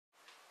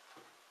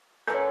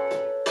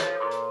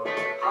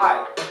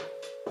Hi.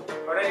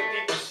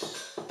 Alright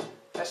peeps,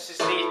 this is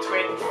day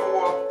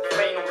 24,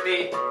 final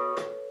day.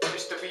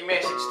 Just a wee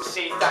message to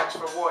say thanks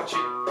for watching.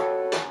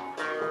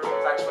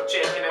 Thanks for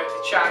checking out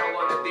the channel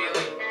on the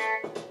daily.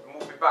 And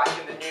we'll be back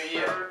in the new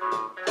year.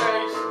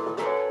 Guys,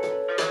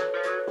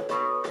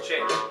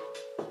 check.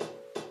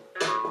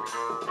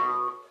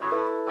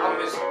 I'm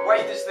as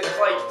wide as the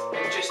Clyde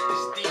and just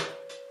as deep.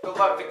 The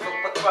lyrical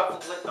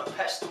equivalent of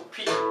Pistol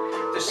Pete.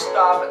 The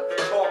star at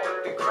the top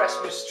of the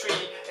Christmas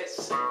tree.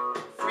 It's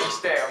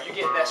freestyle, you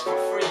get this for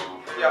free.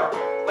 Yeah,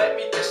 let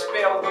me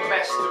dispel the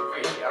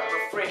mystery.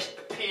 I refreshed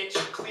the page,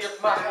 cleared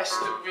my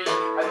history,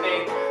 and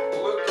then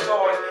looked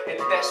on in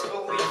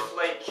disbelief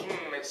like,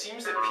 it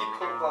seems that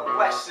people are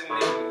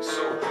listening.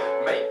 So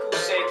Michael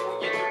said,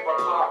 will you do a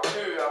part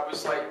 2? I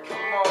was like,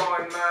 come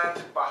on man,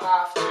 do I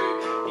have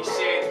to? He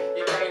said,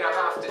 you kinda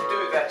have to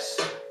do this,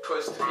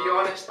 because to be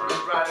honest, we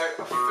ran out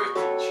of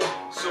footage.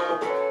 So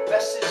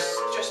this is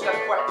just a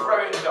quick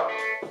roundup.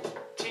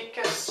 Take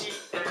a seat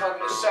and turn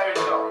the sound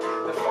up.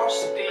 The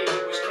first day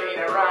was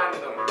kinda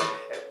random.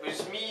 It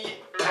was me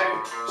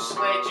out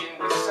sledging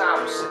with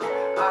Samson.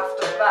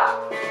 After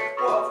that,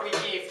 what have we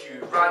gave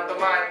you?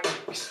 Random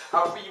Antics,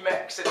 a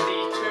remix of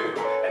day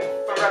 2. And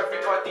for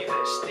everybody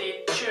that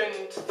stayed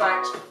tuned,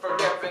 thanks for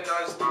giving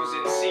us those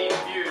insane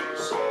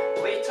views.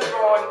 Later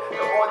on,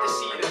 the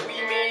Odyssey that we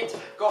made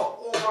got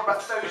over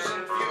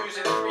 1,000 views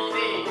in 3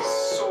 days.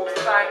 So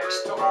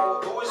thanks to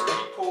all those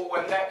people,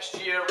 and next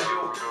year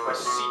we'll do a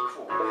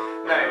sequel.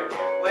 Now,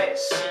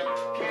 let's see.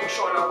 People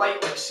shone a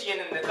light like seeing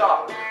in the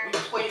dark. We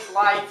played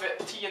live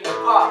at Tea in the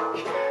Park,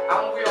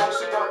 and we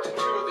also got to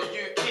tour the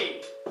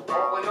UK.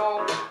 All in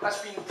all,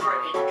 that's been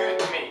pretty good,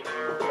 mate.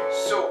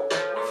 So,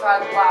 we've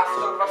had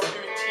laughter, a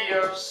few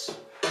tears,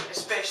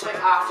 especially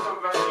after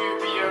a few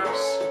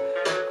beers.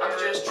 I'm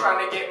just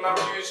trying to get my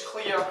views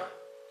clear.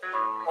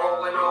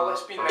 All in all,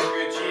 it's been a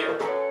good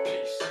year.